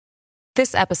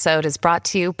This episode is brought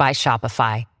to you by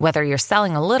Shopify. Whether you're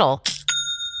selling a little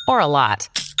or a lot,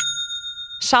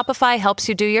 Shopify helps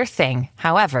you do your thing,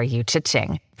 however you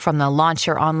cha-ching. From the launch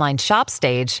your online shop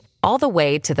stage, all the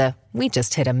way to the we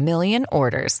just hit 1 million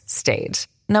orders stage.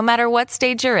 No matter what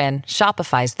stage you're in,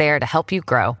 Shopify's there to help you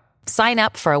grow. Sign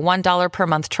up for a $1 per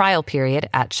month trial period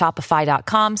at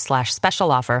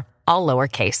shopify.com/special offer, all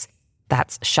lowercase.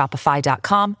 That's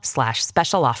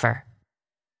shopify.com/special offer.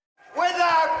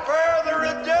 Without further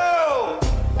ado,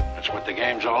 that's what the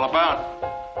game's all about.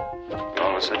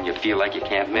 All of a sudden you feel like you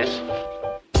can't miss. I'm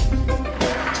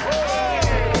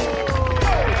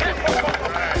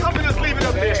gonna just leave it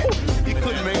up there. You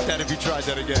couldn't make that if you tried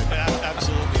that again.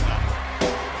 Absolutely not.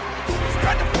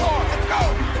 Spread the floor. Let's go.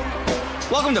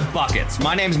 Welcome to Buckets.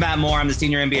 My name's Matt Moore. I'm the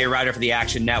senior NBA writer for the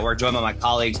Action Network, joined by my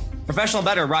colleagues, professional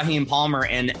bettor Raheem Palmer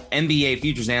and NBA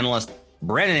futures analyst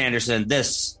Brandon Anderson.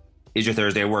 This is your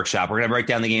Thursday workshop. We're going to break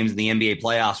down the games in the NBA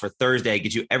playoffs for Thursday,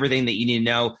 get you everything that you need to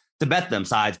know to bet them,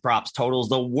 sides, props, totals,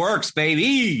 the works,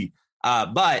 baby.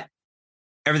 But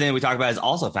everything that we talk about is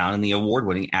also found in the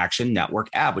award-winning Action Network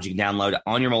app, which you can download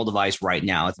on your mobile device right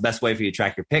now. It's the best way for you to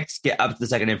track your picks, get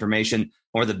up-to-the-second information,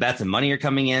 where the bets and money are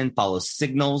coming in, follow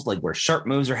signals like where sharp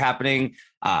moves are happening.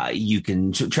 You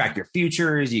can track your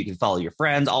futures. You can follow your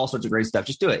friends, all sorts of great stuff.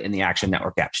 Just do it in the Action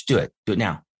Network app. Just do it. Do it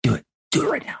now. Do it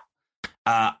right now.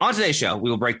 On today's show, we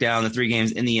will break down the three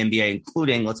games in the NBA,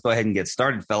 including, let's go ahead and get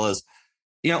started, fellas.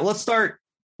 Let's start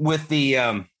with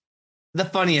the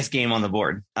funniest game on the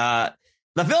board. The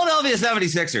Philadelphia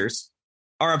 76ers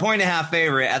are a 1.5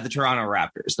 favorite at the Toronto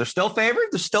Raptors. They're still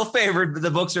favored. But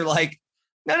the books are like,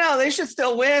 no, they should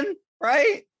still win,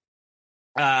 right?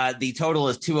 The total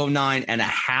is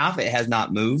 209.5. It has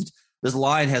not moved. This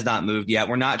line has not moved yet.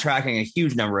 We're not tracking a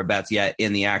huge number of bets yet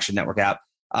in the Action Network app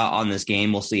on this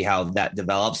game. We'll see how that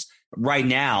develops. Right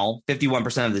now,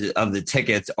 51% of the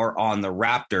tickets are on the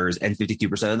Raptors and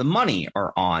 52% of the money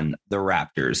are on the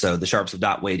Raptors. So the sharps have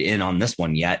not weighed in on this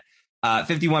one yet.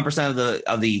 51%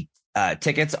 of the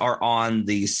tickets are on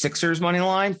the Sixers money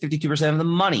line. 52% of the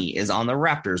money is on the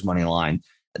Raptors money line.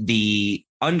 The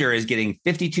under is getting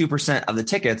 52% of the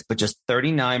tickets, but just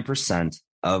 39%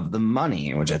 of the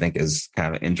money, which I think is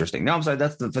kind of interesting. No, I'm sorry,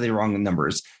 that's for the wrong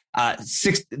numbers.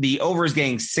 The over is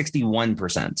getting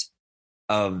 61%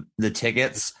 of the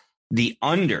tickets. The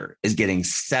under is getting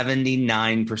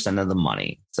 79% of the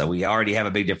money. So we already have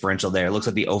a big differential there. It looks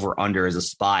like the over under is a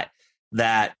spot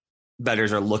that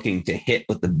bettors are looking to hit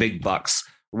with the big bucks.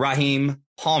 Raheem,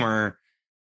 Palmer,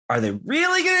 are they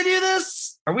really going to do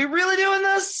this? Are we really doing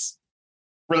this?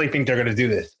 Really think they're going to do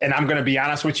this. And I'm going to be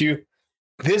honest with you.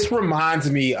 This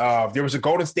reminds me of, there was a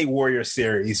Golden State Warriors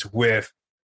series where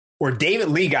David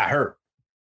Lee got hurt.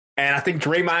 And I think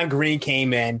Draymond Green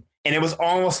came in, and it was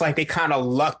almost like they kind of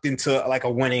lucked into like a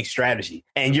winning strategy.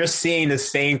 And you're seeing the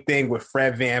same thing with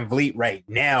Fred VanVleet right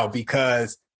now,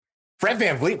 because Fred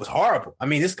VanVleet was horrible. I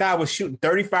mean, this guy was shooting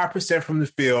 35% from the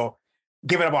field,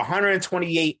 giving up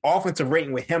 128 offensive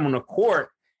rating with him on the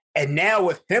court. And now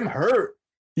with him hurt,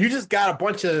 you just got a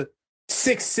bunch of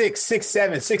 6'6",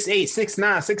 6'7", 6'8",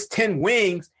 6'9", 6'10"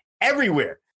 wings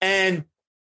everywhere. And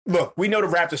look, we know the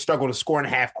Raptors struggle to score in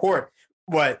half court,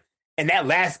 but in that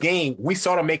last game, we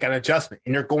saw them make an adjustment,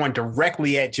 and they're going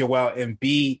directly at Joel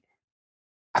Embiid.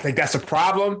 I think that's a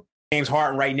problem. James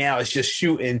Harden right now is just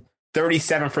shooting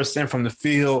 37% from the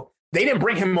field. They didn't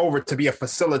bring him over to be a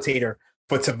facilitator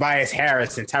for Tobias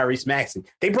Harris and Tyrese Maxey.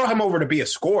 They brought him over to be a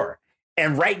scorer.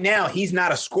 And right now, he's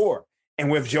not a scorer. And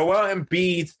with Joel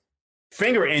Embiid's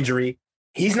finger injury,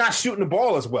 he's not shooting the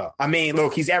ball as well. I mean,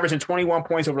 look, he's averaging 21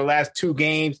 points over the last 2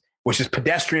 games, which is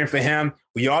pedestrian for him.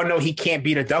 We all know he can't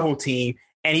beat a double team,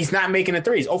 and he's not making the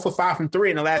threes. 0 for 5 from 3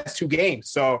 in the last 2 games.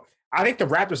 So I think the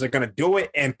Raptors are going to do it.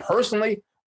 And personally,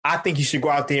 I think you should go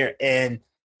out there and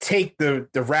take the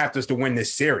Raptors to win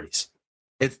this series.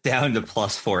 It's down to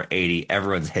plus 480.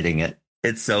 Everyone's hitting it.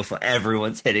 It's so fun.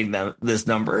 Everyone's hitting this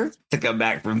number to come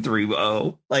back from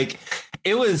 3-0. Like,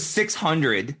 it was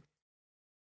 600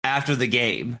 after the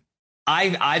game.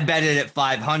 I bet it at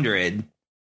 500.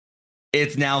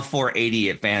 It's now 480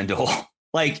 at FanDuel.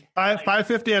 Like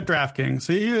 550 at DraftKings.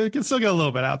 So you can still get a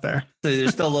little bit out there. So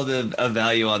there's still a little bit of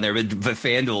value on there, but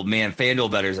FanDuel, man,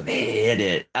 FanDuel bettors have hit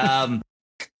it.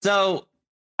 So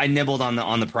I nibbled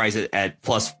on the price at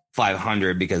plus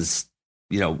 500 because,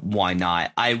 why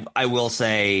not? I will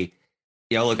say,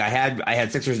 look, I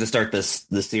had Sixers to start the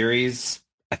series.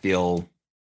 I feel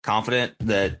confident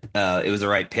that it was the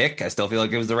right pick. I still feel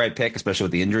like it was the right pick, especially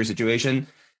with the injury situation.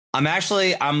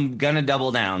 I'm going to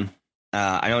double down.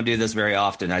 I don't do this very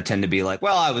often. I tend to be like,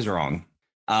 well, I was wrong.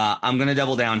 I'm going to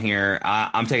double down here.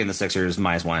 I'm taking the Sixers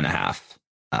minus 1.5.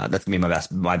 That's gonna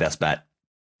be my best bet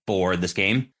for this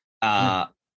game.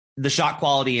 The shot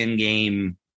quality in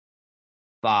game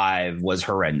 5 was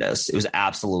horrendous. It was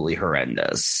absolutely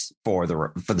horrendous for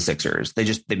the Sixers.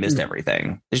 They missed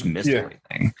everything. They just missed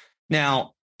everything.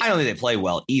 Now, I don't think they play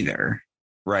well either,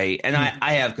 right? And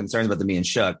I have concerns about them being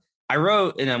shook. I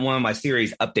wrote in one of my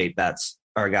series update bets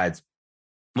or guides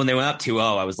when they went up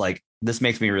 2-0. I was like, this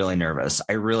makes me really nervous.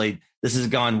 This has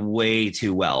gone way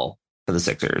too well for the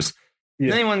Sixers. Yeah.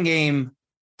 Then they won game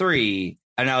 3,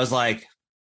 and I was like,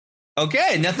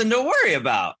 okay, nothing to worry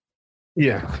about.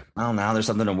 Yeah. Well, now there's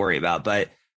something to worry about. But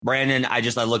Brandon, I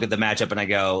look at the matchup and I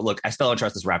go, look, I still don't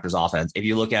trust this Raptors offense. If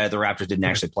you look at it, the Raptors didn't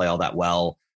actually play all that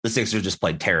well. The Sixers just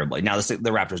played terribly. Now the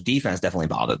Raptors defense definitely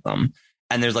bothered them.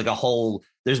 And there's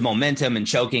there's momentum and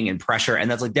choking and pressure.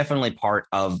 And that's definitely part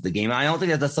of the game. I don't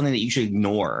think that's something that you should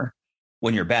ignore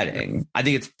when you're betting. I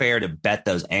think it's fair to bet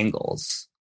those angles.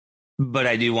 But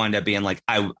I do wind up being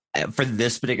for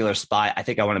this particular spot, I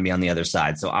think I want to be on the other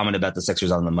side. So I'm going to bet the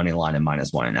Sixers on the money line at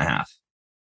 -1.5.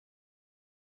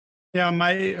 Yeah,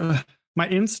 my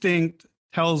instinct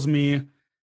tells me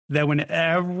that when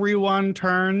everyone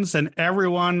turns, and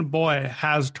everyone,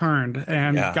 has turned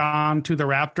and gone to the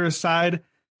Raptors side,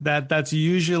 that's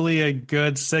usually a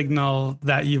good signal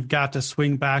that you've got to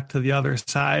swing back to the other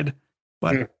side.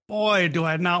 But boy, do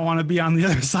I not want to be on the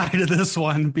other side of this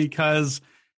one, because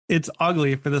it's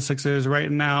ugly for the Sixers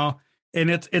right now. And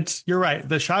it's you're right.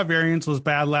 The shot variance was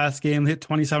bad last game. They hit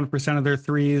 27% of their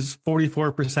threes,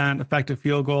 44% effective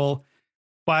field goal.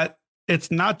 But it's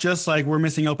not just like we're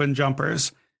missing open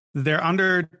jumpers. They're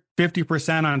under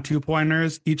 50% on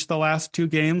 2-pointers each the last 2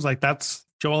 games. That's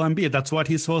Joel Embiid. That's what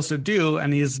he's supposed to do.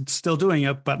 And he's still doing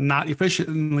it, but not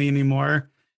efficiently anymore.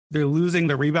 They're losing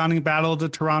the rebounding battle to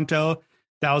Toronto.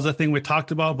 That was a thing we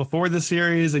talked about before the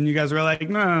series. And you guys were like,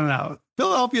 no.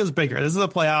 Philadelphia's bigger. This is the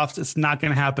playoffs. It's not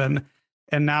going to happen.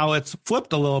 And now it's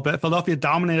flipped a little bit. Philadelphia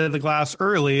dominated the glass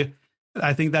early.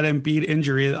 I think that Embiid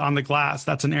injury on the glass,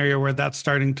 that's an area where that's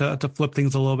starting to flip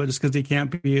things a little bit, just because he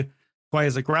can't be quite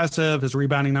as aggressive. His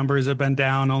rebounding numbers have been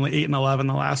down, only 8 and 11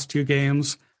 the last 2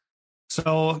 games.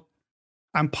 So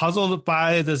I'm puzzled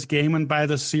by this game and by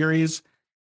this series.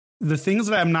 The things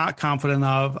that I'm not confident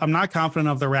of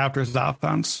the Raptors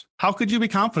offense. How could you be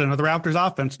confident of the Raptors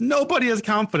offense? Nobody is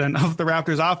confident of the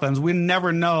Raptors offense. We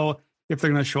never know if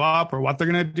they're going to show up or what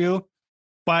they're going to do.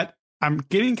 But I'm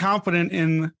getting confident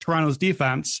in Toronto's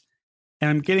defense, and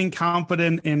I'm getting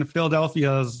confident in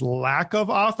Philadelphia's lack of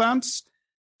offense.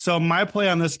 So my play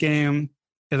on this game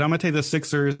is I'm going to take the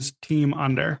Sixers team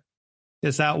under.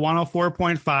 It's at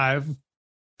 104.5.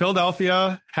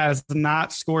 Philadelphia has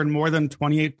not scored more than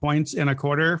 28 points in a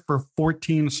quarter for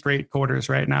 14 straight quarters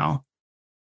right now.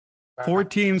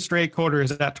 14 straight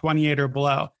quarters at 28 or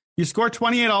below. You score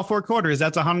 28 all 4 quarters,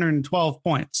 that's 112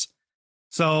 points.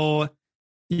 So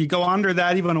you go under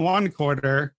that even one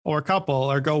quarter or a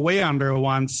couple, or go way under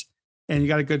once, and you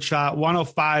got a good shot.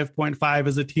 105.5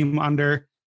 is a team under.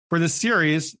 For the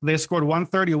series, they scored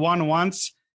 131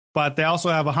 once, but they also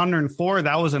have 104.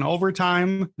 That was in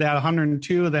overtime. They had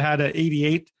 102. They had an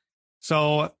 88.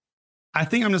 So I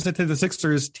think I'm just going to take the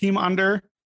Sixers team under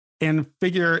and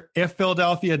figure if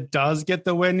Philadelphia does get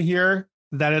the win here,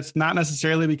 that it's not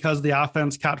necessarily because the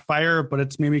offense caught fire, but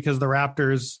it's maybe because the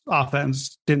Raptors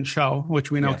offense didn't show,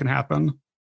 which we know can happen.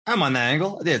 I'm on that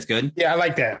angle. I think it's good. Yeah, I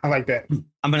like that.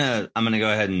 I'm gonna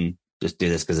go ahead and just do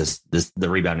this because the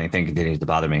rebounding thing continues to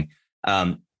bother me.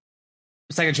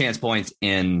 Second chance points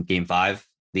in game 5.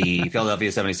 The Philadelphia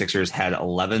 76ers had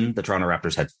 11. The Toronto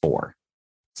Raptors had 4.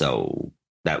 So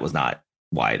that was not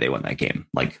why they won that game.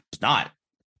 It's not.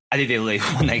 I think they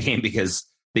won that game because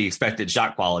the expected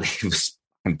shot quality was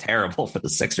terrible for the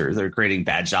Sixers. They're creating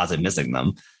bad shots and missing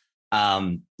them.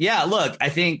 Look, I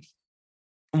think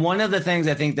one of the things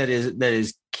I think that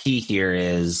is key here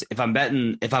is if I'm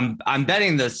betting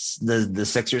the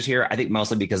Sixers here, I think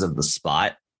mostly because of the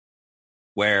spot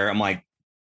where I'm like,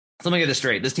 so let me get this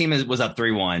straight. This team was up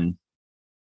 3-1.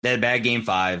 They had a bad game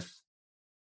 5.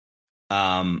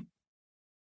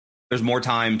 There's more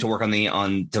time to work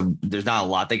there's not a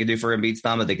lot they can do for Embiid's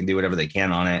thumb, but they can do whatever they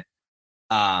can on it.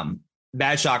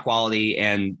 Bad shot quality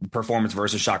and performance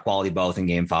versus shot quality, both in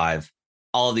game 5,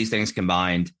 all of these things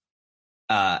combined.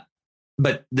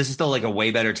 But this is still a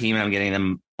way better team, and I'm getting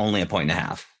them only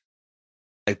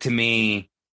 1.5. To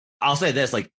me, I'll say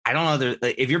this, I don't know.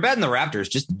 If you're betting the Raptors,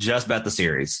 just bet the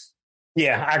series.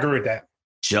 Yeah, I agree with that.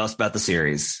 Just bet the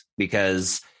series,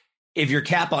 because if your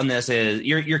cap on this is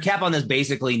your cap on this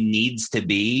basically needs to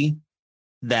be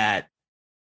that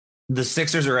the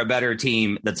Sixers are a better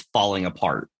team that's falling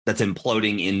apart, that's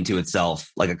imploding into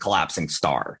itself like a collapsing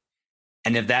star.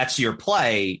 And if that's your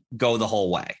play, go the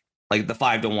whole way. Like the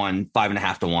 5-1,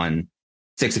 5.5-1,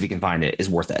 6 if you can find it is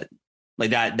worth it.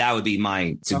 Like that would be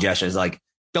my suggestion. Is like,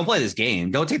 don't play this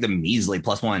game. Don't take the measly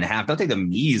 +1.5. Don't take the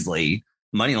measly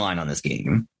money line on this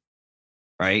game.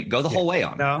 Right? Go the whole way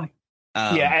on it.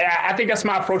 I think that's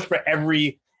my approach for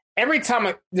every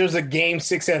time there's a game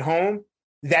 6 at home.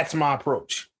 That's my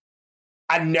approach.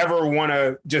 I never want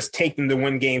to just take them to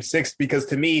win game 6 because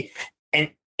to me,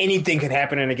 and anything could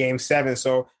happen in a game 7.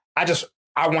 So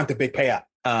I want the big payout.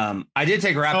 I did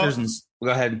take Raptors and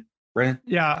go ahead, Brandon.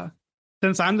 Yeah.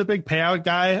 Since I'm the big payout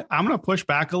guy, I'm going to push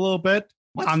back a little bit.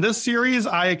 What? On this series,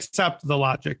 I accept the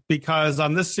logic because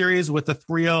on this series with the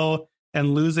 3-0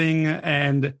 and losing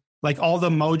and like all the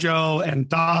mojo and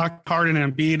Doc, Harden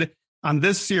and Embiid on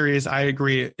this series, I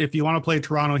agree. If you want to play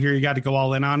Toronto here, you got to go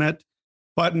all in on it.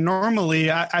 But normally,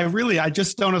 I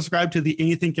just don't ascribe to the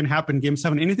anything can happen game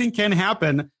 7. Anything can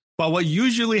happen, but what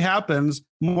usually happens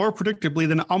more predictably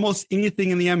than almost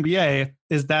anything in the NBA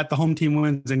is that the home team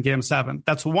wins in game 7.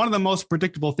 That's one of the most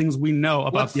predictable things we know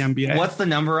about the NBA. What's the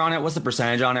number on it? What's the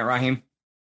percentage on it, Raheem?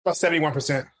 About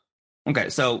 71%. Okay,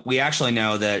 so we actually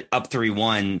know that up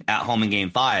 3-1 at home in game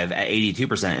 5 at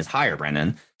 82% is higher,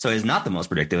 Brendan. So it's not the most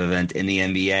predictive event in the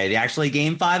NBA. The actually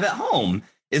game 5 at home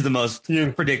is the most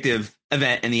predictive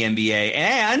event in the NBA,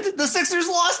 and the Sixers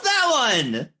lost that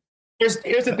one. Here's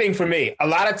the thing for me. A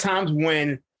lot of times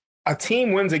when a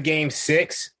team wins a game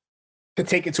 6 to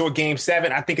take it to a game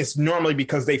 7, I think it's normally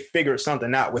because they figured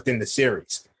something out within the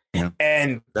series. Yeah.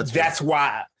 And that's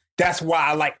why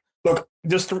I like, look,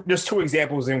 there's 2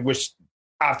 examples in which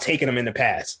I've taken them in the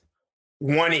past.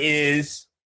 One is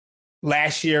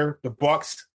last year, the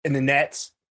Bucks and the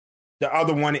Nets. The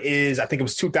other one is, I think it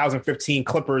was 2015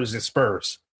 Clippers and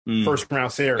Spurs, first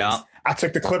round series. Yeah. I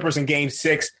took the Clippers in game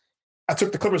 6. I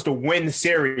took the Clippers to win the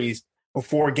series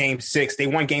before game 6. They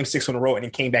won game 6 on the road and then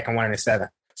came back and won it in 7.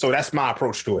 So that's my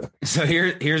approach to it. So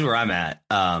here's where I'm at.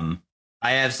 I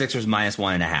have Sixers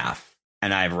 -1.5,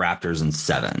 and I have Raptors in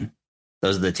 7.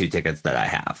 Those are the 2 tickets that I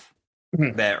have.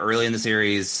 Mm-hmm. Bet early in the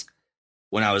series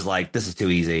when I was like, this is too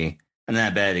easy. And then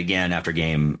I bet again after they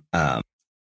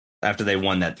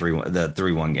won that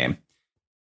 3-1 game.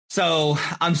 So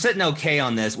I'm sitting okay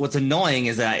on this. What's annoying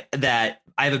is that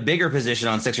I have a bigger position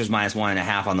on Sixers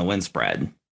 -1.5 on the win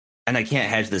spread. And I can't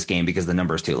hedge this game because the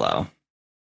number is too low.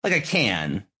 Like I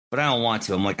can, but I don't want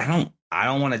to. I'm like, I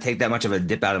don't want to take that much of a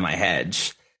dip out of my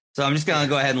hedge. So I'm just going to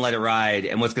go ahead and let it ride.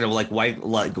 And what's going to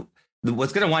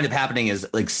wind up happening is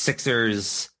like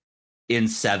Sixers in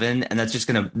 7. And that's just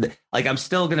going to I'm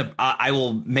still going to, I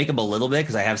will make them a little bit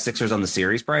because I have Sixers on the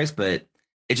series price, but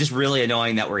it's just really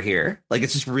annoying that we're here. Like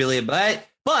it's just really, but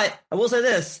I will say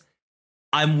this.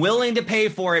 I'm willing to pay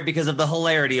for it because of the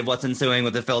hilarity of what's ensuing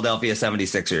with the Philadelphia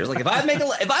 76ers. Like if I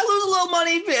lose a little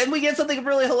money and we get something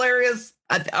really hilarious,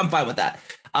 I'm fine with that.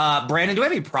 Brandon, do I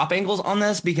have any prop angles on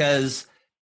this? Because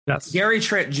yes. Gary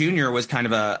Trent Jr. was kind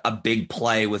of a big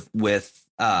play with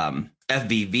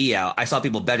FVV out. I saw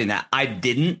people betting that. I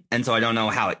didn't, and so I don't know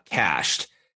how it cashed.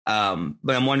 But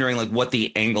I'm wondering like what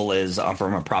the angle is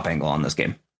from a prop angle on this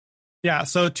game. Yeah,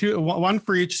 so one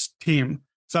for each team.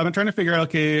 So I've been trying to figure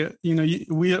out, okay,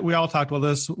 we all talked about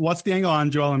this. What's the angle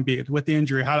on Joel Embiid with the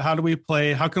injury? How do we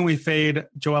play? How can we fade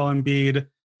Joel Embiid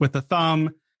with the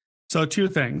thumb? So 2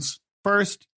 things.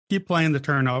 First, keep playing the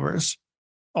turnovers.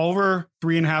 Over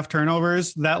 3.5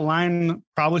 turnovers. That line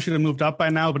probably should have moved up by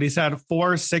now, but he's had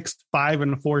 4, 6, 5,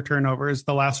 and 4 turnovers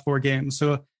the last 4 games.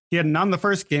 So he had none the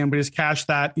first game, but he's cashed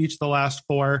that each the last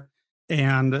 4.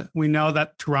 And we know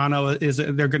that Toronto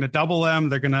they're going to double him.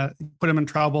 They're going to put him in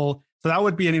trouble. So that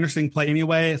would be an interesting play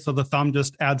anyway. So the thumb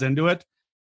just adds into it.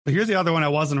 But here's the other one I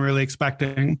wasn't really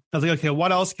expecting. I was like, okay,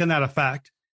 what else can that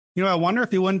affect? I wonder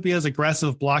if he wouldn't be as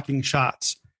aggressive blocking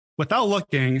shots. Without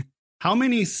looking, how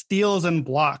many steals and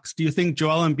blocks do you think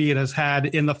Joel Embiid has had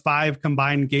in the 5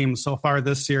 combined games so far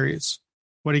this series?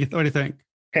 What do you think?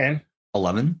 10.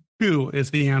 11. 2 is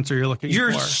the answer you're looking for.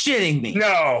 You're shitting me.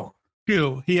 No.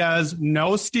 2. He has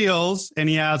no steals and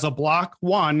he has a block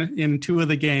 1 in 2 of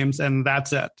the games, and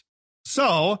that's it.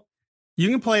 So you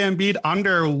can play Embiid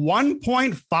under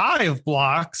 1.5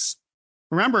 blocks.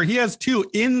 Remember, he has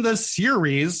 2 in the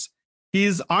series.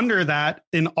 He's under that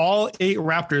in all 8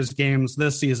 Raptors games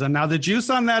this season. Now, the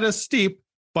juice on that is steep,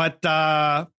 but,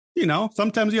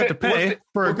 sometimes you have to pay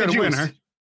for a good winner.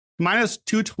 Minus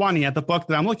 220 at the book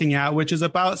that I'm looking at, which is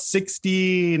about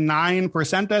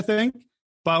 69%, I think.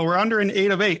 But we're under an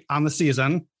 8 of 8 on the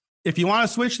season. If you want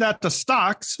to switch that to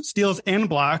stocks, steals and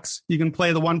blocks, you can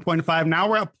play the 1.5. Now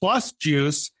we're at plus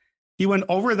juice. He went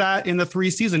over that in the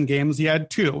 3 season games. He had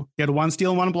 2. He had 1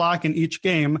 steal and 1 block in each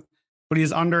game. but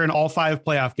he's under in all 5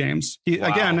 playoff games. He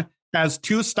again has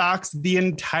 2 stocks the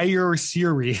entire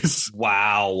series.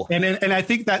 Wow. And I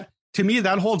think that, to me,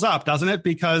 that holds up, doesn't it?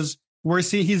 Because we're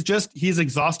seeing he's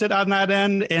exhausted on that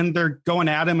end, and they're going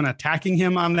at him and attacking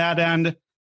him on that end.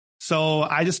 So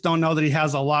I just don't know that he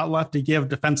has a lot left to give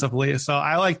defensively. So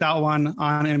I like that one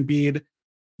on Embiid.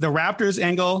 The Raptors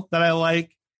angle that I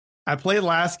like, I played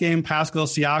last game Pascal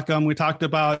Siakam. We talked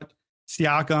about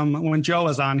Siakam when Joe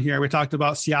was on here. We talked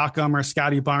about Siakam or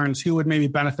Scotty Barnes, who would maybe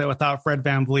benefit without Fred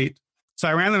VanVleet. So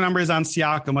I ran the numbers on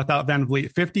Siakam without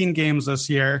VanVleet. 15 games this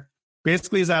year.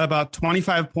 Basically, he's at about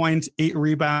 25 points, 8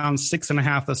 rebounds,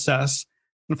 6.5 assists.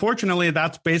 Unfortunately,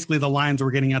 that's basically the lines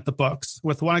we're getting at the books.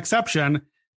 With one exception,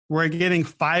 we're getting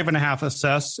 5.5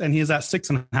 assists, and he's at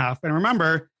 6.5. And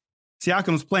remember,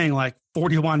 Siakam's playing like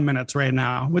 41 minutes right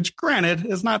now, which granted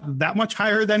is not that much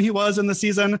higher than he was in the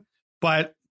season,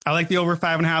 but I like the over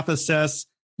 5.5 assists.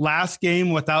 Last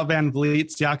game without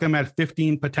VanVleet, Siakam had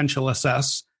 15 potential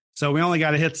assists. So we only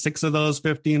got to hit 6 of those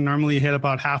 15. Normally you hit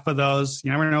about half of those.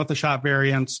 You never know with the shot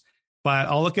variance, but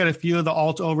I'll look at a few of the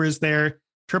alt overs there.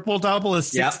 Triple double is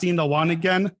 16-1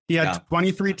 again. He had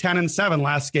 23, 10, and 7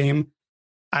 last game.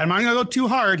 I'm not going to go too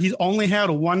hard. He's only had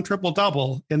 1 triple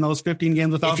double in those 15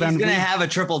 games without VanVleet. If he's going to have a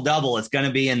triple double, it's going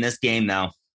to be in this game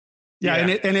now. Yeah.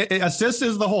 And assists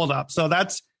is the holdup. So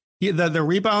that's the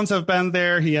rebounds have been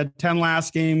there. He had 10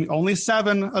 last game, only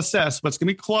 7 assists, but it's going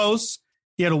to be close.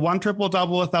 He had 1 triple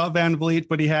double without VanVleet,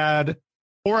 but he had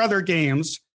 4 other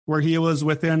games where he was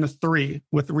within 3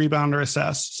 with rebound or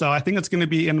assist. So I think it's going to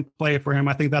be in play for him.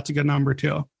 I think that's a good number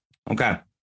too. Okay.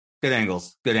 Good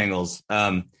angles.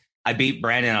 I beat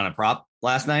Brandon on a prop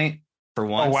last night for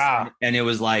once. Oh, wow. And it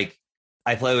was like,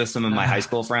 I play with some of my high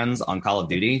school friends on Call of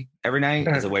Duty every night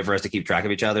as a way for us to keep track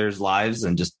of each other's lives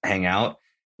and just hang out.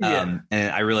 And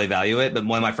I really value it. But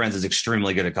one of my friends is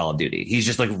extremely good at Call of Duty. He's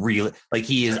just like really, like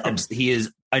he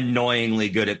is annoyingly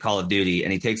good at Call of Duty,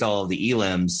 and he takes all of the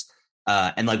elims.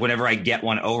 And like whenever I get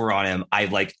one over on him, I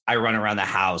run around the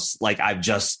house like I've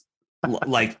just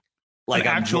like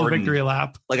I'm Jordan victory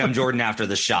lap. Like I'm Jordan after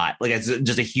the shot. Like it's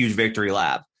just a huge victory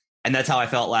lap. And that's how I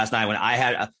felt last night when I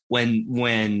had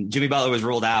when Jimmy Butler was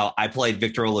ruled out. I played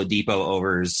Victor Oladipo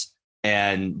overs,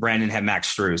 and Brandon had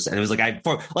Max Strus, and it was like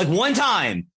one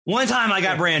time I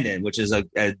got Brandon, which is a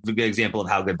good example of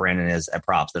how good Brandon is at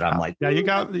props. That I'm like, yeah, you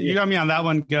got me on that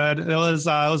one. Good. It was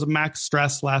a Max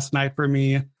Strus last night for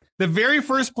me. The very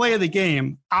first play of the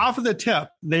game, off of the tip,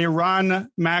 they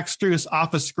run Max Strus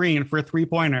off a screen for a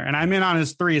 3-pointer, and I'm in on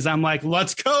his threes. I'm like,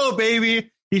 let's go, baby.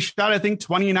 He shot, I think,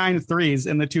 29 threes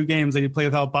in the 2 games that he played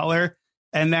without Butler.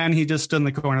 And then he just stood in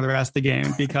the corner the rest of the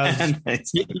game because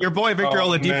your boy Victor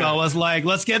Oladipo was like,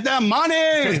 let's get that money.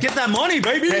 Let's get that money,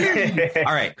 baby.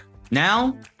 All right.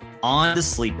 Now on to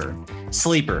Sleeper.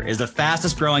 Sleeper is the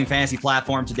fastest growing fantasy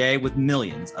platform today with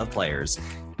millions of players.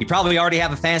 You probably already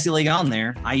have a fantasy league on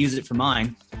there. I use it for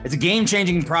mine. It's a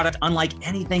game-changing product unlike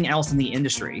anything else in the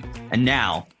industry. And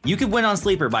now you can win on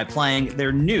Sleeper by playing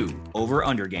their new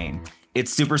over-under game. It's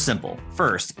super simple.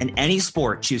 First, in any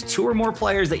sport, choose 2 or more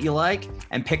players that you like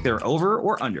and pick their over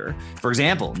or under. For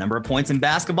example, number of points in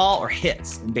basketball or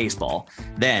hits in baseball.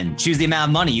 Then choose the amount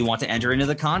of money you want to enter into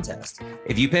the contest.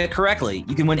 If you pick correctly,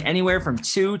 you can win anywhere from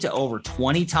 2 to over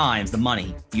 20 times the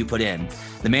money you put in.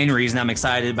 The main reason I'm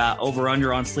excited about over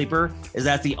under on Sleeper is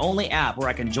that's the only app where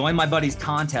I can join my buddies'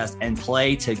 contest and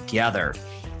play together.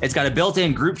 It's got a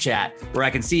built-in group chat where I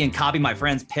can see and copy my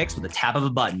friends' picks with a tap of a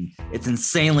button. It's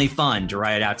insanely fun to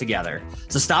write it out together.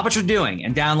 So stop what you're doing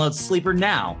and download Sleeper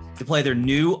now to play their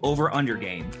new over-under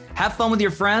game. Have fun with your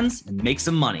friends and make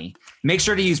some money. Make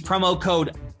sure to use promo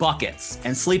code BUCKETS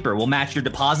and Sleeper will match your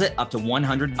deposit up to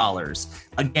 $100.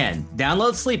 Again,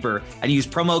 download Sleeper and use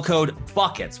promo code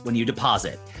BUCKETS when you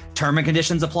deposit. Term and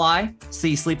conditions apply.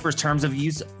 See Sleeper's terms of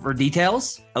use for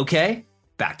details. Okay,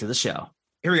 back to the show.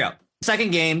 Here we go.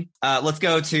 Second game, let's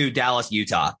go to Dallas,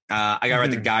 Utah. I got to write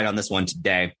the guide on this one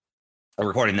today. I'm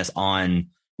recording this on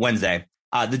Wednesday.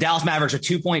 The Dallas Mavericks are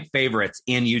 2-point favorites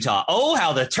in Utah. Oh,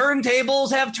 how the turntables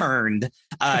have turned.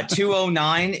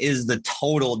 209 is the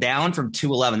total, down from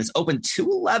 211. It's open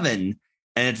 211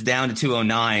 and it's down to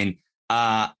 209.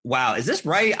 Wow, is this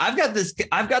right? I've got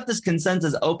this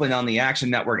consensus open on the Action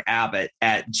Network app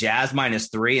at Jazz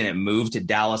 -3 and it moved to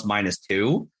Dallas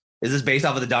 -2. Is this based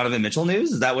off of the Donovan Mitchell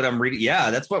news? Is that what I'm reading? Yeah,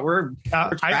 that's what we're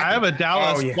I have a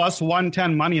Dallas plus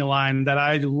 110 money line that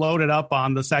I loaded up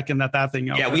on the second that thing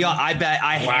opened. Yeah, I bet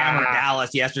I hammered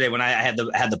Dallas yesterday when I had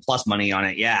the plus money on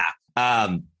it. Yeah.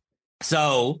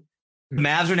 So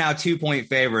Mavs are now 2-point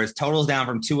favorites. Totals down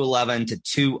from 211 to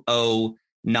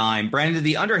 209. Brandon, did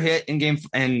the under hit in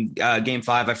game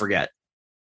 5? I forget.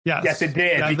 Yes, it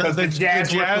did. Yeah, because the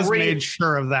Jazz made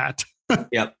sure of that.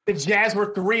 Yep. The Jazz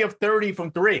were 3 of 30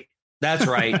 from 3. That's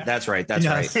right. That's right.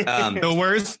 Yes. Right.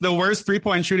 The worst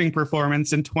 3-point shooting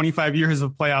performance in 25 years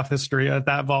of playoff history at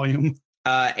that volume.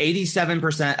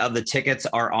 87% of the tickets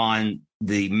are on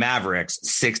the Mavericks,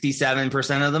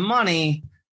 67% of the money.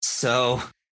 So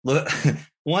look,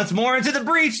 once more into the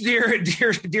breach,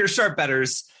 dear sharp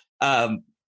bettors.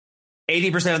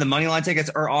 80% of the money line tickets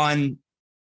are on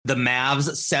the Mavs.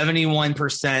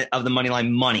 71% of the money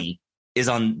line money is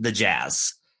on the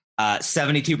Jazz.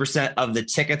 72% of the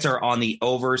tickets are on the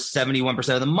over.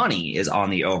 71% of the money is on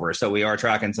the over. So we are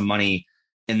tracking some money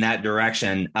in that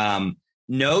direction.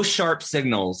 No sharp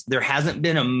signals. There hasn't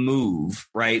been a move,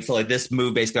 right? So like this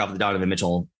move basically off the Donovan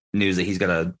Mitchell news that he's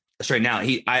going to straighten out.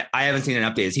 I haven't seen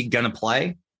an update. Is he going to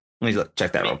play? Let me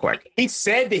check that real quick. He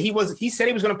said that he was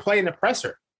going to play in the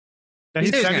presser. He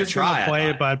said he was going to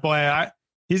play, but boy,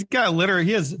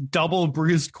 he has double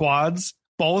bruised quads,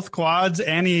 both quads,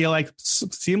 and he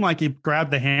seemed like he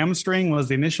grabbed the hamstring was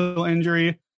the initial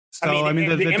injury. So the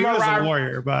dude is a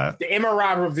warrior, but the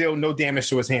MRI revealed no damage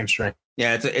to his hamstring.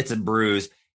 Yeah, it's a bruise.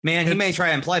 Man, he may try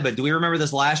and play, but do we remember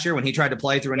this last year when he tried to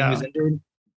play through when he was injured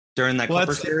during that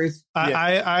Clipper series?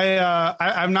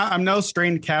 I'm no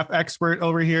strained calf expert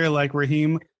over here like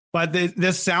Raheem, but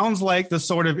this sounds like the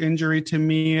sort of injury to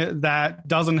me that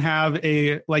doesn't have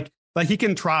a like he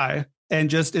can try and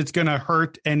just it's going to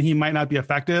hurt and he might not be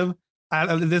effective.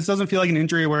 This doesn't feel like an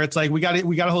injury where it's like we got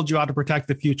to hold you out to protect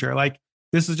the future. Like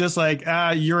this is just like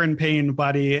you're in pain,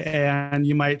 buddy, and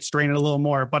you might strain it a little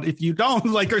more. But if you don't,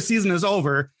 like our season is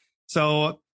over.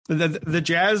 So the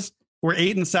Jazz were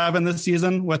 8-7 this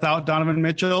season without Donovan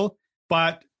Mitchell,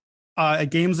 but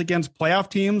games against playoff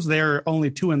teams, they're only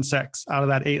 2-6 out of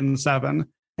that 8-7.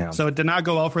 Yeah. So it did not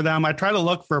go well for them. I try to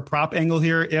look for a prop angle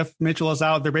here. If Mitchell is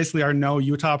out, there basically are no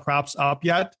Utah props up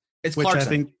yet. It's Clarkson. I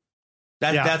think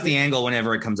that's the angle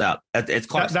whenever it comes out. It's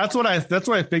Clarkson. That's what I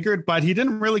figured, but he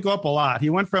didn't really go up a lot.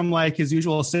 He went from like his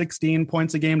usual 16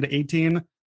 points a game to 18,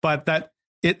 but that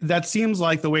seems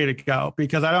like the way to go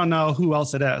because I don't know who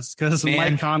else it is because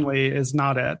Mike Conley is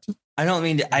not it. I don't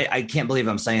mean to, I can't believe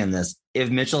I'm saying this.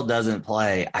 If Mitchell doesn't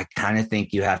play, I kind of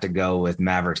think you have to go with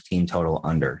Mavericks team total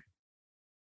under.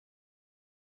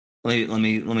 Let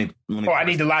me. Oh, I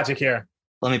need the logic here.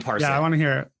 Let me parse it. Yeah, I want to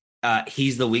hear it.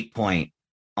 He's the weak point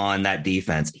on that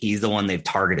defense. He's the one they've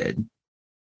targeted.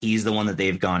 He's the one that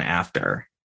they've gone after.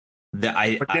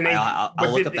 They put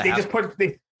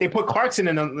Clarkson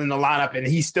in the lineup, and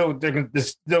they're still going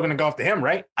to go after him,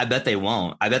 right? I bet they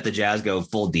won't. I bet the Jazz go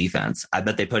full defense. I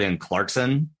bet they put in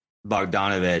Clarkson,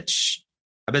 Bogdanovich.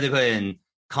 I bet they put in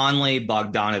Conley,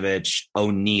 Bogdanovich,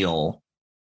 O'Neal,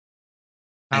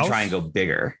 and try and go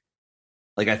bigger.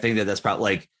 Like I think that's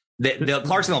probably like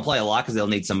Clarkson will play a lot because they'll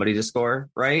need somebody to score,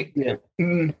 right? Yeah.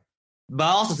 Mm-hmm. But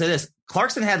I'll also say this: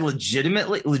 Clarkson had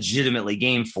legitimately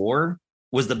game 4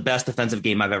 was the best defensive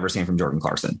game I've ever seen from Jordan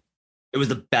Clarkson. It was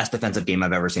the best defensive game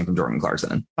I've ever seen from Jordan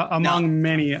Clarkson. Among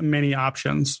many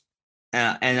options.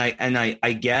 And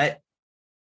I get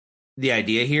the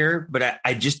idea here, but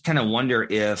I just kind of wonder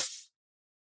if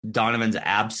Donovan's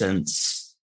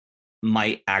absence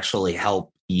might actually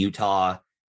help Utah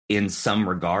in some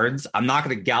regards. I'm not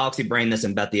going to galaxy brain this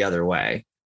and bet the other way,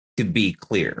 to be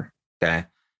clear. Okay.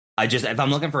 If I'm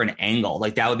looking for an angle,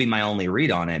 like that would be my only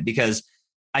read on it, because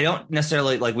I don't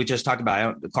necessarily, like we just talked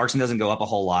about, Clarkson doesn't go up a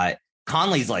whole lot.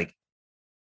 Conley's like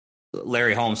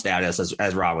Larry Holmes status,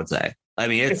 as Rob would say. I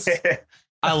mean,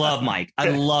 I love Mike. I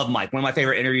love Mike. One of my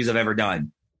favorite interviews I've ever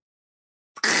done.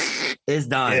 It's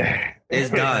done. Yeah. It's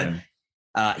done.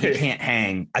 He can't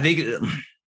hang. I think,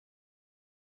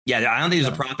 I don't think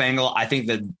there's a prop angle. I think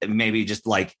that maybe just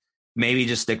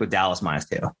stick with Dallas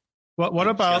 -2. What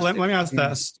about, let me ask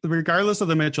this, regardless of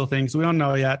the Mitchell things, we don't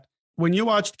know yet. When you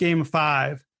watched game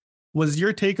 5, was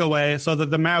your takeaway, so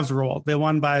that the Mavs rolled, they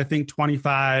won by, I think,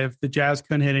 25, the Jazz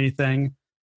couldn't hit anything.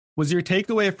 Was your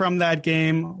takeaway from that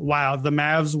game, wow, the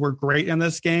Mavs were great in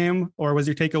this game? Or was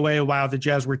your takeaway, wow, the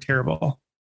Jazz were terrible?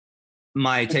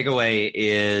 My takeaway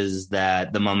is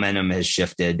that the momentum has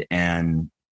shifted and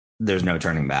there's no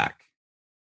turning back.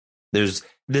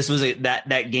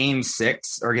 That game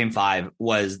 6 or game 5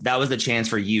 was the chance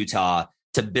for Utah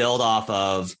to build off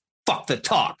of fuck the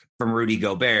talk from Rudy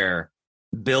Gobert,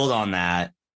 build on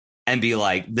that and be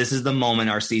like, this is the moment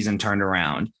our season turned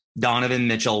around. Donovan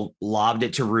Mitchell lobbed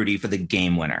it to Rudy for the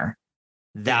game winner.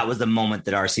 That was the moment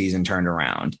that our season turned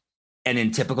around. And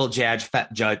in typical Jazz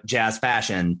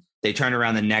fashion, they turn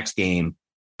around the next game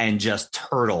and just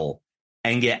turtle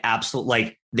and get absolute,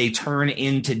 like they turn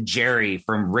into Jerry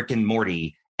from Rick and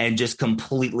Morty and just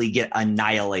completely get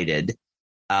annihilated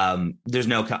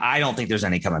I don't think there's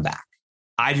any coming back.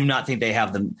 I do not think they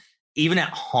have them, even at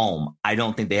home. I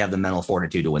don't think they have the mental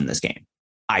fortitude to win this game.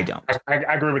 I don't. I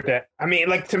agree with that. I mean,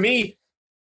 like, to me,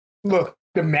 look,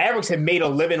 the Mavericks had made a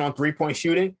living on 3-point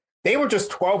shooting. They were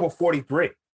just 12 or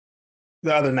 43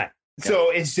 the other night. Yeah.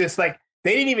 So it's just like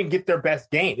they didn't even get their best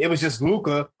game. It was just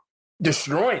Luka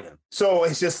destroying them. So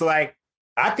it's just like,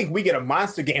 I think we get a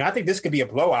monster game. I think this could be a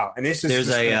blowout. And it's just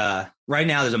right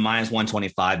now there's a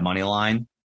 -125 money line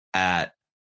at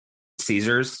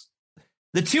Caesars.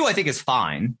 The 2 I think is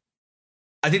fine.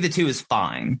 I think the 2 is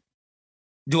fine.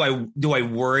 Do I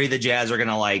worry the Jazz are going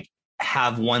to like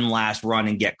have one last run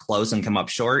and get close and come up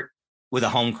short with a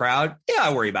home crowd? Yeah,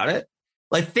 I worry about it.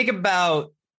 Like, think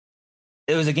about,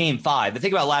 it was a game 5, but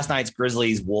think about last night's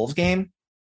Grizzlies Wolves game,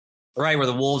 right? Where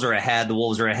the Wolves are ahead.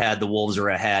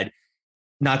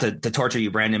 Not to torture you,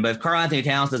 Brandon, but if Karl Anthony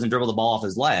Towns doesn't dribble the ball off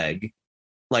his leg,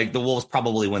 like, the Wolves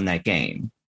probably win that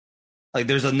game. Like,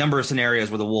 there's a number of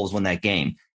scenarios where the Wolves win that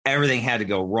game. Everything had to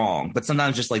go wrong, but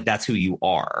sometimes just like, that's who you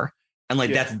are. And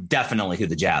like, that's definitely who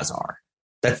the Jazz are.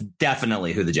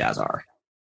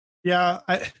 Yeah.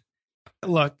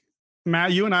 Look,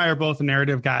 Matt, you and I are both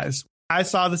narrative guys. I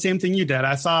saw the same thing you did.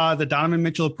 I saw the Donovan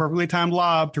Mitchell perfectly timed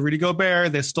lob to Rudy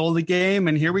Gobert. They stole the game,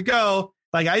 and here we go.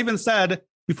 Like, I even said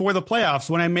before the playoffs,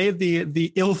 when I made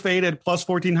the ill-fated plus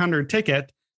 1,400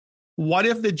 ticket, what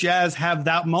if the Jazz have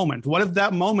that moment? What if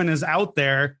that moment is out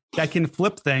there that can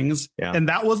flip things? Yeah. And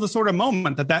that was the sort of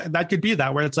moment that could be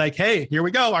that, where it's like, hey, here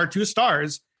we go, our 2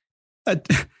 stars.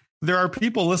 There are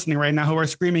people listening right now who are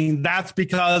screaming, that's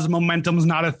because momentum's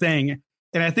not a thing.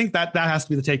 And I think that has to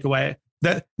be the takeaway.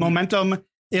 That momentum,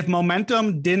 if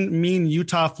momentum didn't mean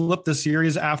Utah flipped the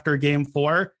series after game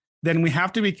 4, then we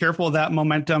have to be careful that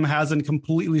momentum hasn't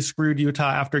completely screwed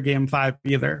Utah after game 5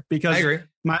 either. Because I agree.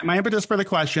 My impetus for the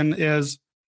question is,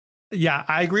 yeah,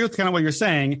 I agree with kind of what you're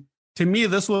saying. To me,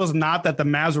 this was not that the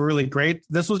Mavs were really great.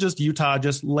 This was just Utah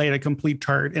just laid a complete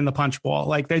turd in the punch bowl.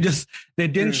 Like, they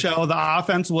didn't show. The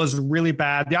offense was really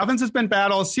bad. The offense has been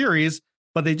bad all series,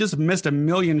 but they just missed a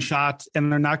million shots,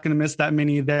 and they're not going to miss that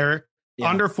many. They're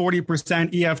under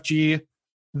 40% EFG.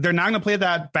 They're not going to play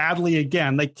that badly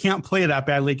again. They can't play that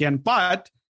badly again. But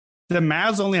the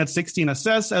Mavs only had 16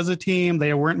 assists as a team.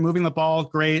 They weren't moving the ball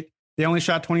great. They only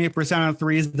shot 28% on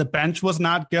threes. The bench was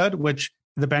not good, which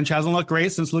the bench hasn't looked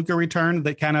great since Luka returned.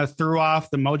 That kind of threw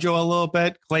off the mojo a little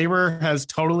bit. Kleber has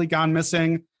totally gone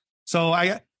missing. So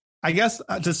I guess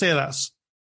to say this,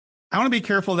 I want to be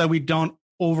careful that we don't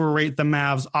overrate the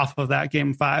Mavs off of that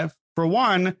game 5. For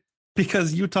one,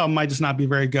 because Utah might just not be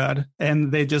very good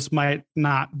and they just might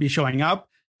not be showing up.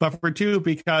 But for 2,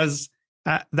 because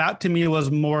that to me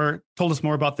told us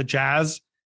more about the Jazz.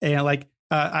 And like,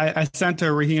 I sent to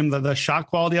Raheem the shot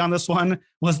quality on this one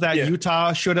was that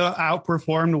Utah should have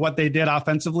outperformed what they did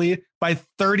offensively by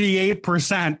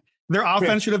 38%. Their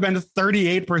offense should have been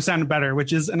 38% better,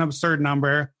 which is an absurd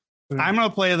number. I'm going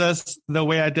to play this the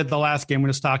way I did the last game we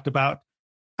just talked about.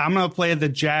 I'm going to play the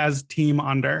Jazz team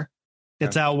under.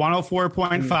 It's at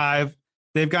 104.5.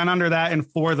 They've gone under that in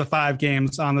 4 of the 5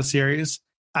 games on the series.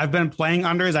 I've been playing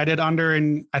unders. I did under,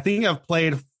 and I think I've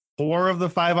played 4 of the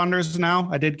 5 unders now.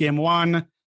 I did game 1.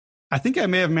 I think I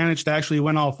may have managed to actually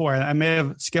win all 4. I may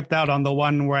have skipped out on the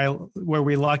one where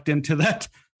we lucked into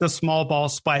the small ball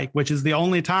spike, which is the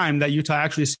only time that Utah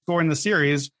actually scored in the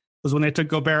series was when they took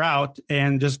Gobert out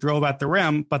and just drove at the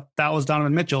rim. But that was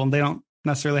Donovan Mitchell, and they don't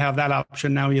necessarily have that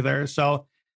option now either. So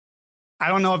I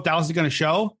don't know if Dallas is going to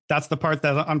show. That's the part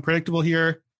that's unpredictable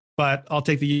here, but I'll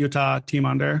take the Utah team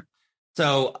under.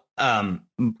 So a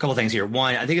couple things here.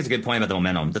 One, I think it's a good point about the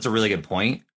momentum. That's a really good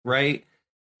point, right?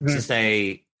 Mm-hmm. To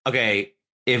say, okay,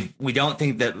 if we don't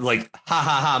think that like,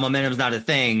 momentum's not a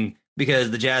thing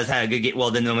because the Jazz had a good game,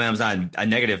 well, then the momentum's not a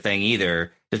negative thing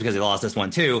either, just because they lost this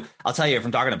one too. I'll tell you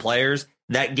from talking to players,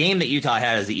 that game that Utah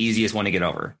had is the easiest one to get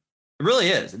over. It really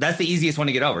is. That's the easiest one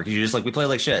to get over because you're just like, we play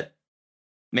like shit.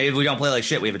 Maybe if we don't play like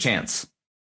shit, we have a chance.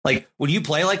 Like when you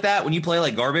play like that, when you play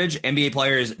like garbage, NBA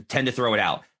players tend to throw it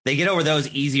out. They get over those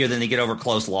easier than they get over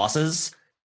close losses.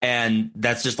 And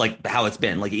that's just like how it's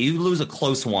been. Like you lose a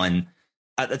close one.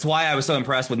 That's why I was so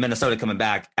impressed with Minnesota coming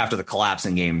back after the collapse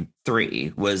in game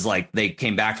 3 was like they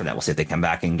came back for that. We'll see if they come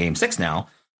back in game 6 now.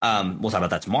 We'll talk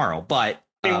about that tomorrow. But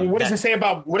what does it say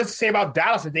about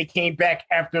Dallas that they came back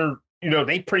after,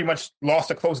 they pretty much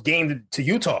lost a close game to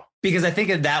Utah? Because I think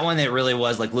of that one, it really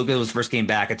was like Luka was first came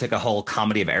back. It took a whole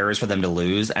comedy of errors for them to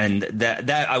lose. And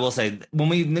that I will say, when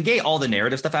we negate all the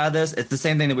narrative stuff out of this, it's the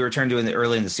same thing that we returned to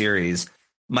early in the series.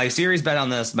 My series bet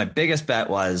on this, my biggest bet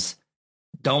was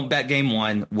don't bet game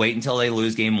 1, wait until they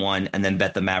lose game 1, and then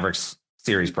bet the Mavericks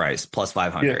series price plus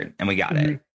 500. Yeah. And we got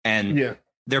it. And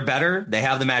they're better. They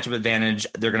have the matchup advantage.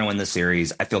 They're going to win the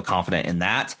series. I feel confident in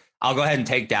that. I'll go ahead and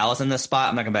take Dallas in this spot.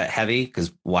 I'm not going to bet heavy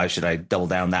because why should I double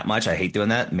down that much? I hate doing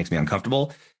that. It makes me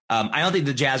uncomfortable. I don't think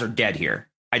the Jazz are dead here.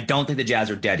 But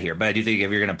I do think if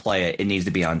you're going to play it, it needs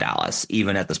to be on Dallas,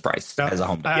 even at this price as a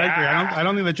home. I agree. I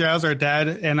don't think the Jazz are dead.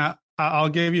 And I'll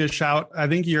give you a shout. I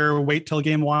think your wait till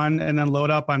game one and then load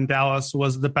up on Dallas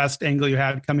was the best angle you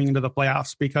had coming into the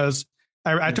playoffs, because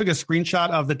I took a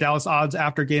screenshot of the Dallas odds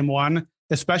after game one,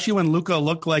 especially when Luka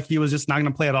looked like he was just not going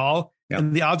to play at all. Yep.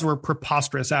 And the odds were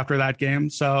preposterous after that game.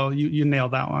 So you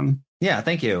nailed that one. Yeah,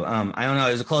 thank you. I don't know.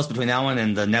 It was close between that one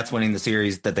and the Nets winning the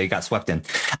series that they got swept in.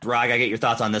 Rod, I got to get your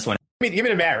thoughts on this one. Give me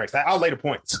the Mavericks. I'll lay the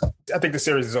points. I think the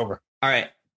series is over. All right.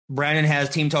 Brandon has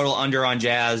team total under on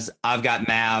Jazz. I've got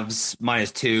Mavs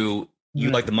 -2. You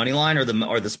like the money line or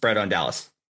the spread on Dallas?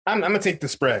 I'm going to take the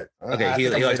spread. Okay, he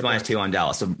likes -2 on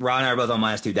Dallas. So Rod and I are both on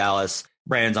 -2 Dallas.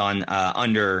 Brandon's on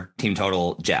under team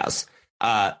total Jazz.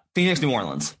 Phoenix, New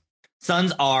Orleans.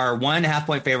 Suns are 1.5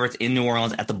 point favorites in New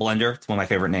Orleans at the Blender. It's one of my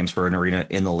favorite names for an arena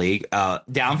in the league.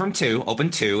 Down from 2,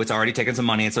 open 2. It's already taken some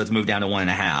money, and so it's moved down to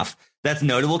 1.5. That's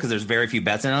notable because there's very few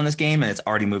bets in on this game, and it's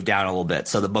already moved down a little bit.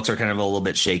 So the books are kind of a little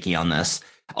bit shaky on this.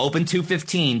 Open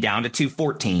 215, down to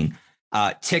 214.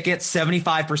 Tickets,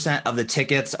 75% of the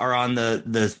tickets are on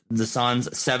the Suns,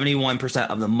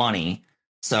 71% of the money.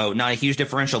 So not a huge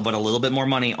differential, but a little bit more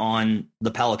money on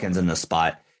the Pelicans in this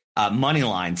spot. Money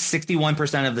line,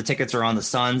 61% of the tickets are on the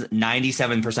Suns,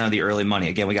 97% of the early money.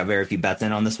 Again, we got very few bets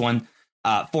in on this one.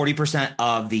 40%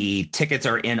 of the tickets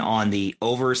are in on the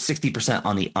over, 60%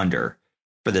 on the under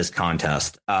for this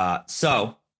contest.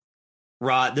 So,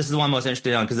 Rod, this is the one I'm most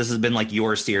interested in because this has been like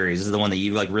your series. This is the one that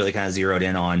you like really kind of zeroed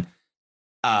in on.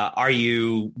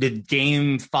 Did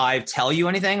game 5 tell you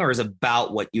anything, or is it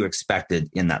about what you expected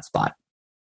in that spot?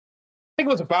 I think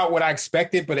it was about what I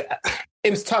expected, but it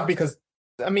was tough because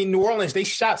New Orleans, they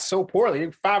shot so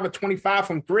poorly. 5 of 25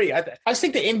 from 3. I just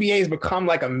think the NBA has become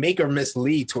like a make or miss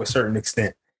league to a certain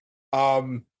extent.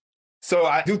 So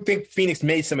I do think Phoenix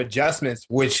made some adjustments,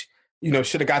 which,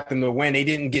 should have got them to win. They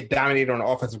didn't get dominated on the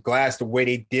offensive glass the way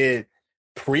they did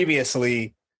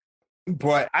previously.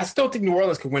 But I still think New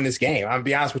Orleans could win this game. I'll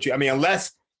be honest with you.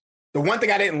 Unless the one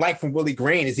thing I didn't like from Willie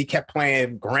Green is he kept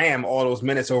playing Graham all those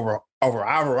minutes over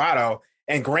Alvarado,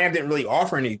 and Graham didn't really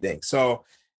offer anything. So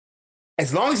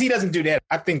as long as he doesn't do that,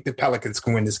 I think the Pelicans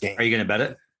can win this game. Are you going to bet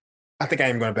it? I think I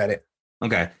am going to bet it.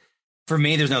 Okay. For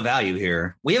me, there's no value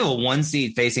here. We have a 1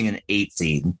 seed facing an 8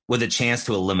 seed with a chance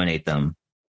to eliminate them.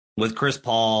 With Chris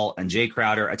Paul and Jay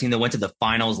Crowder, a team that went to the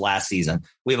finals last season.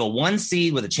 We have a 1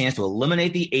 seed with a chance to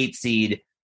eliminate the 8 seed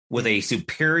with a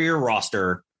superior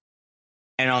roster.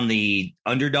 And on the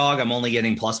underdog, I'm only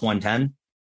getting plus 110.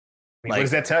 What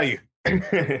does that tell you?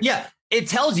 Yeah, it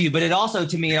tells you, but it also,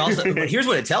 to me, here's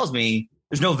what it tells me.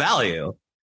 There's no value.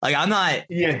 Like, I'm not,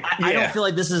 I don't feel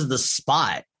like this is the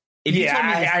spot. If you told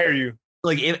me I hear you.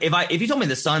 Like, if you told me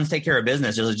the Suns take care of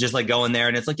business, it was just like going there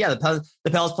and it's like, yeah, the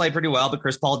Pels played pretty well, but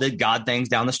Chris Paul did God things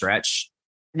down the stretch.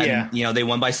 Yeah. And, they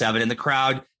won by 7 and the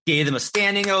crowd gave them a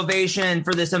standing ovation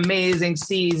for this amazing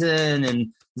season,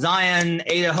 and Zion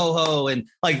ate a ho-ho, and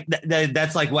like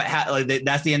that's like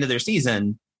that's the end of their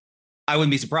season. I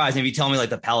wouldn't be surprised if you tell me like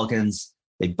the Pelicans,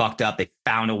 they bucked up, they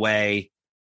found a way,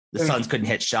 the Suns couldn't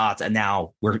hit shots, and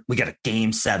now we got a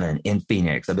game 7 in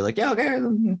Phoenix. I'd be like, yeah, okay,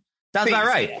 that's about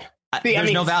right.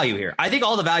 There's no value here. I think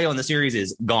all the value on the series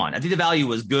is gone. I think the value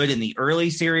was good in the early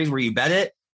series where you bet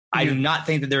it. I do not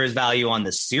think that there is value on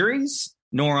this series,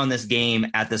 nor on this game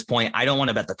at this point. I don't want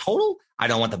to bet the total. I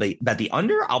don't want to bet the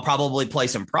under. I'll probably play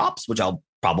some props, which I'll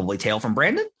probably tail from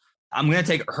Brandon. I'm going to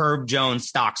take Herb Jones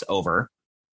stocks over,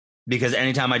 because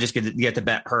anytime I just get to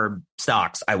bet Herb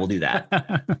stocks, I will do that.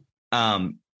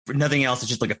 For nothing else, it's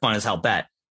just like a fun as hell bet.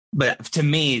 But to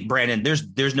me, Brandon,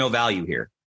 there's no value here.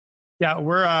 Yeah,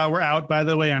 we're out, by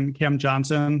the way, on Cam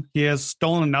Johnson. He has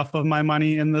stolen enough of my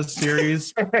money in this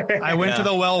series. I went to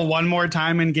the well one more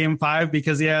time in game 5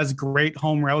 because he has great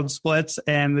home road splits,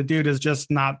 and the dude is just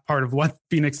not part of what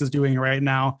Phoenix is doing right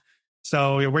now.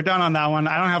 So we're done on that one.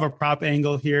 I don't have a prop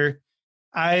angle here.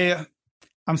 I'm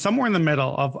somewhere in the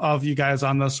middle of you guys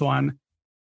on this one.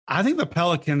 I think the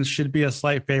Pelicans should be a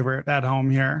slight favorite at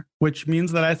home here, which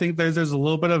means that I think there's a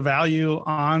little bit of value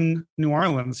on New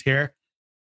Orleans here.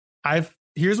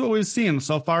 Here's what we've seen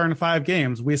so far in 5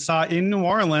 games. We saw in New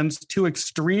Orleans 2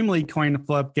 extremely coin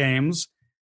flip games,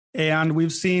 and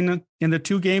we've seen in the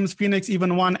 2 games Phoenix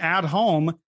even won at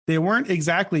home, they weren't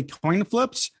exactly coin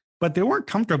flips, but they weren't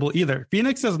comfortable either.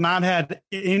 Phoenix has not had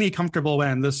any comfortable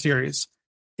win this series.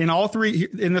 In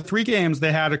the 3 games,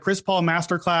 they had a Chris Paul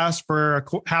masterclass for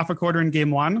half a quarter in game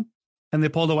 1, and they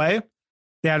pulled away.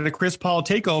 They had a Chris Paul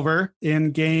takeover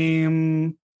in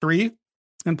game 3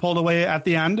 and pulled away at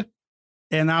the end.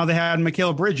 And now they had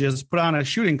Mikal Bridges put on a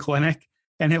shooting clinic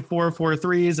and hit 4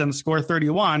 threes and score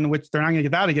 31, which they're not going to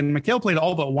get that again. Mikal played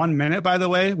all but 1 minute, by the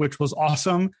way, which was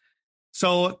awesome.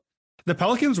 So the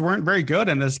Pelicans weren't very good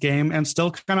in this game and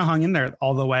still kind of hung in there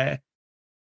all the way.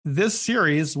 This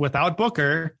series without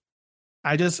Booker,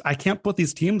 I can't put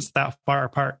these teams that far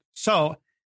apart. So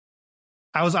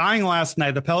I was eyeing last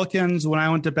night. The Pelicans, when I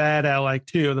went to bed at like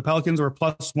 2, the Pelicans were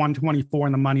plus 124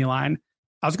 in the money line.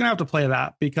 I was going to have to play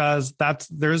that because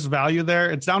there's value there.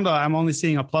 It's down to, I'm only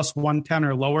seeing a plus 110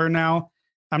 or lower now.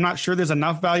 I'm not sure there's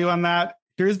enough value on that.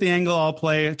 Here's the angle I'll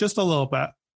play just a little bit.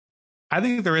 I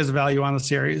think there is value on the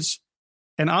series.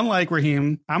 And unlike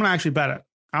Raheem, I'm going to actually bet it.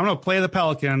 I'm going to play the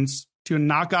Pelicans to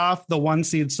knock off the 1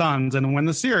 seed Suns and win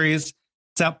the series.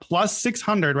 It's at plus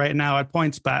 600 right now at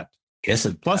PointsBet. Yes,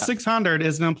 plus 600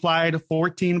 is an implied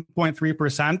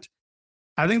 14.3%.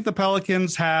 I think the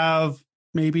Pelicans have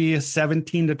maybe a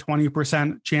 17 to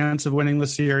 20% chance of winning the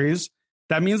series.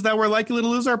 That means that we're likely to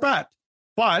lose our bet.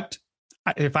 But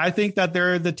if I think that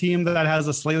they're the team that has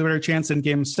a slightly better chance in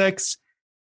game 6,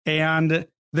 and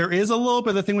there is a little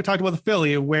bit of the thing we talked about with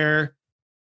Philly where,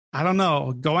 I don't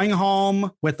know, going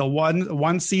home with the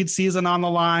one seed season on the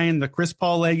line, the Chris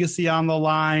Paul legacy on the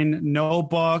line, no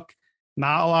Book,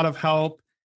 not a lot of help.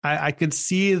 I could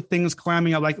see things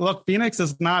climbing up. Like, look, Phoenix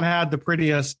has not had the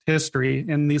prettiest history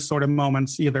in these sort of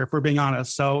moments either, if we're being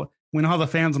honest. So we know how the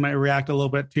fans might react a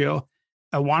little bit too.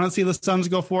 I want to see the Suns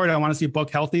go forward. I want to see Book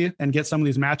healthy and get some of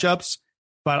these matchups,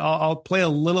 but I'll play a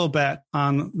little bit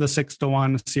on the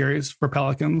 6-1 series for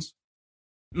Pelicans.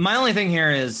 My only thing here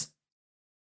is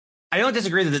I don't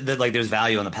disagree that like there's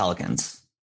value on the Pelicans.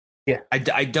 Yeah,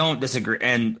 I don't disagree,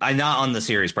 and I'm not on the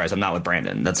series price. I'm not with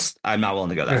Brandon. I'm not willing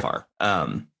to go that far.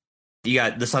 You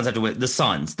got the Suns have to win. The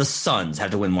Suns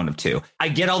have to win 1 of 2. I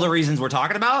get all the reasons we're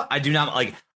talking about. I do not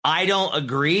like. I don't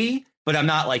agree, but I'm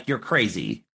not like you're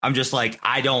crazy. I'm just like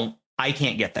I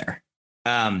can't get there.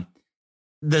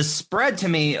 The spread to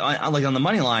me, like on the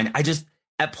money line, I just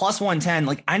at plus 110.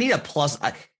 Like I need a plus.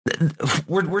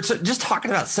 We're just talking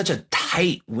about such a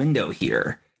tight window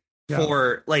here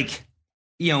for like,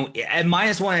 you know, at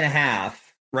minus 1.5,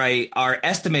 right? Our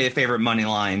estimated favorite money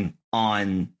line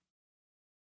on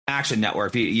Action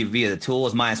Network via the tool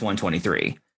is minus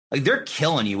 123. Like they're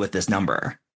killing you with this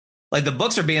number. Like the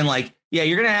books are being like, yeah,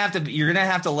 you're gonna have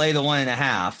to lay the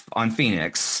 1.5 on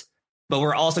Phoenix, but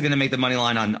we're also gonna make the money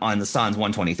line on the Suns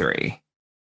 123.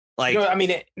 Like, I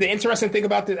mean, the interesting thing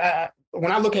about this,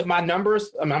 when I look at my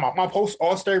numbers, I mean, my post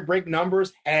All-Star break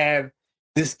numbers have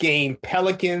this game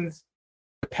Pelicans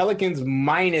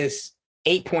minus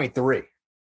 8.3.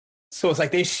 So it's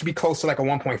like they should be close to like a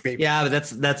 1 point favorite. Yeah, but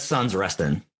that's Suns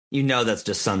resting. You know, that's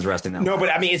just Suns resting. No, but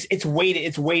I mean, it's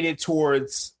weighted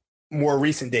towards more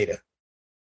recent data.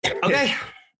 Okay.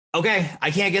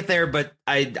 I can't get there, but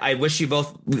I wish you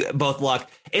both luck.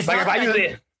 It's like not if I use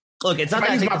it. Look, it's not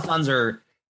that I think the Suns are.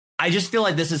 I just feel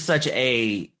like this is such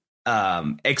a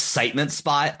excitement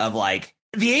spot of like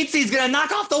the 8 seed's gonna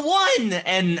knock off the 1,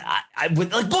 and I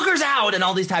like Booker's out and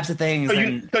all these types of things.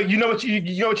 So you know what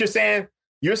you're saying?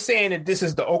 You're saying that this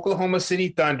is the Oklahoma City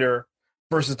Thunder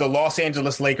versus the Los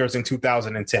Angeles Lakers in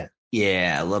 2010.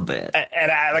 Yeah, a little bit.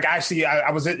 And I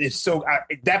was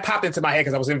that popped into my head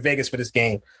because I was in Vegas for this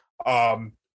game.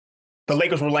 The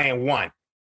Lakers were laying 1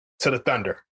 to the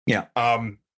Thunder. Yeah.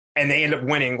 And they end up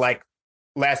winning like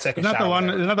last second. Isn't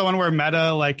that the one where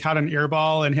Meta like caught an ear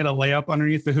ball and hit a layup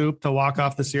underneath the hoop to walk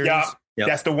off the series? Yeah,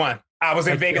 that's the one. I was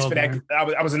in Vegas for that.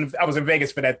 I was in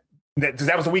Vegas for that.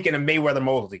 That was the weekend of Mayweather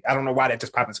Mosley. I don't know why that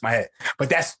just popped into my head, but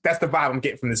that's the vibe I'm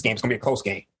getting from this game. It's gonna be a close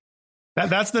game.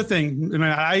 That's the thing. I mean,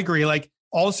 I agree. Like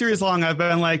all series long, I've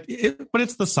been like, but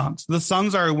it's the Suns. The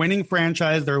Suns are a winning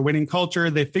franchise. They're a winning culture.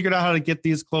 They figured out how to get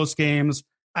these close games.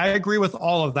 I agree with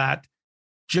all of that.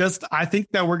 Just, I think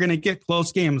that we're going to get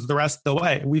close games the rest of the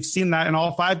way. We've seen that in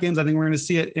all 5 games. I think we're going to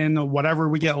see it in whatever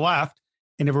we get left.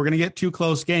 And if we're going to get 2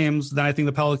 close games, then I think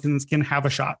the Pelicans can have a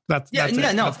shot. I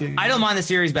don't mind the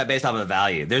series bet based off of the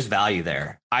value. There's value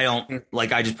there. I don't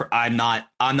like, I'm not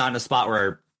in a spot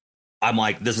where I'm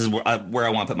like, this is where I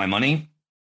want to put my money.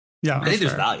 Yeah. I think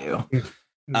there's value.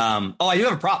 I do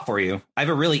have a prop for you. I have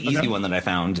a really easy one that I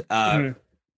found.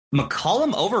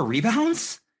 McCollum over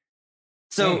rebounds.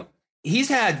 So he's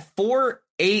had 4,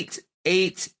 8,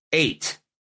 8, 8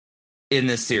 in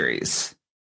this series.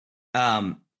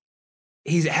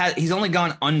 He's only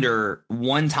gone under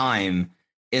 1 time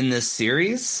in this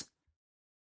series.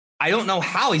 I don't know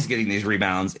how he's getting these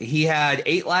rebounds. He had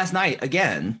 8 last night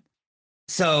again.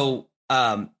 So,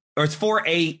 or it's 4,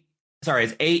 8. Sorry,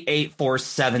 it's 8, 8, 4,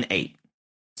 7, 8.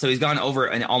 So he's gone over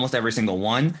in almost every single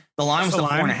one. The line was still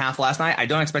 4.5 last night. I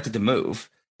don't expect it to move.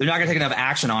 They're not going to take enough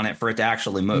action on it for it to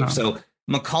actually move. No. So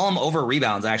McCollum over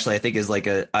rebounds actually I think is like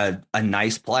a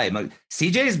nice play.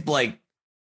 CJ's like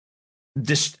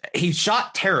he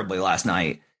shot terribly last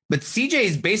night, but CJ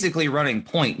is basically running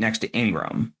point next to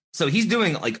Ingram. So he's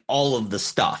doing like all of the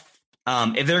stuff.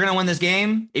 If they're going to win this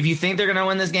game, if you think they're going to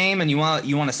win this game and you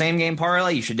want a same game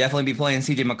parlay, you should definitely be playing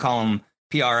CJ McCollum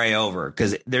PRA over,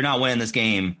 because they're not winning this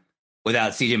game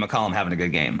without CJ McCollum having a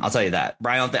good game. I'll tell you that.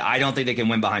 But I don't think they can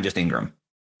win behind just Ingram.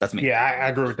 That's me. Yeah, I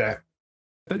agree with that.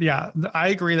 Yeah, I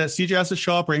agree that CJ has to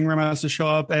show up, or Ingram has to show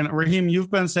up. And Raheem, you've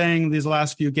been saying these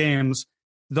last few games,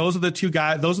 those are the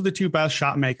two best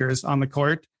shot makers on the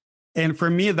court. And for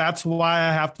me, that's why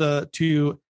I have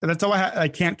that's why I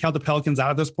can't count the Pelicans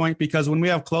out at this point, because when we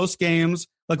have close games,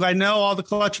 like I know all the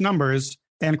clutch numbers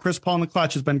and Chris Paul in the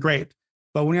clutch has been great.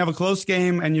 But when you have a close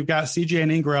game and you've got CJ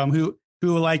and Ingram, who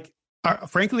like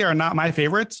frankly are not my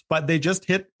favorites, but they just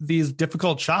hit these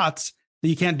difficult shots that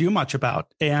you can't do much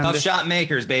about. And tough shot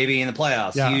makers, baby, in the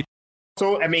playoffs. Yeah.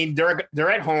 So, I mean, they're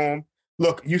at home.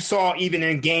 Look, you saw even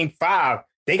in game 5,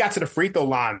 they got to the free throw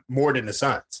line more than the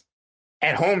Suns.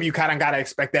 At home, you kind of got to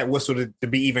expect that whistle to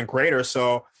be even greater.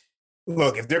 So,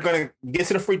 look, if they're going to get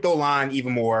to the free throw line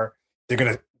even more, they're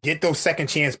going to get those second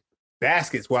chance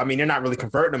baskets. Well, I mean, they're not really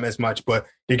converting them as much, but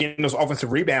they're getting those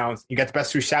offensive rebounds. You got the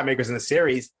best 2 shot makers in the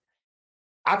series.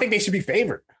 I think they should be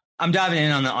favored. I'm diving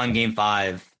in on game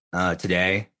 5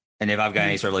 today, and if I've got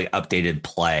any sort of like updated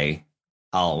play,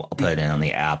 I'll put it in on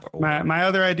the app. My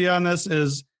other idea on this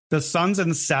is the Suns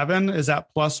in 7 is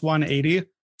at plus 180.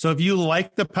 So if you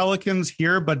like the Pelicans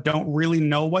here, but don't really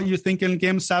know what you think in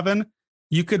game 7,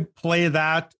 you could play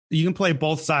that. You can play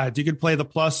both sides. You could play the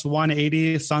plus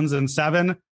 180 Suns in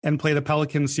 7 and play the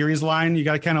Pelicans series line. You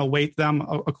got to kind of weight them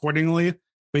accordingly,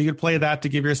 but you could play that to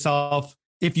give yourself,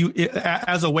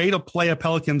 as a way to play a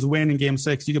Pelicans win in game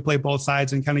 6, you could play both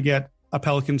sides and kind of get a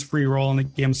Pelicans free roll in the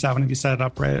game 7 if you set it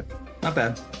up right. Not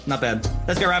bad.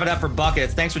 Let's go wrap it up for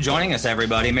Buckets. Thanks for joining us,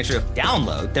 everybody. Make sure to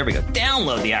download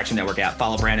the Action Network app.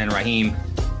 Follow Brandon and Raheem.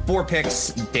 4 picks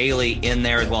daily in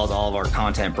there, as well as all of our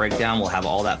content breakdown. We'll have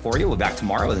all that for you. We'll be back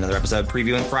tomorrow with another episode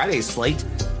previewing Friday's slate.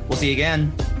 We'll see you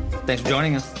again. Thanks for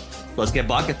joining us. Let's get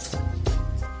buckets.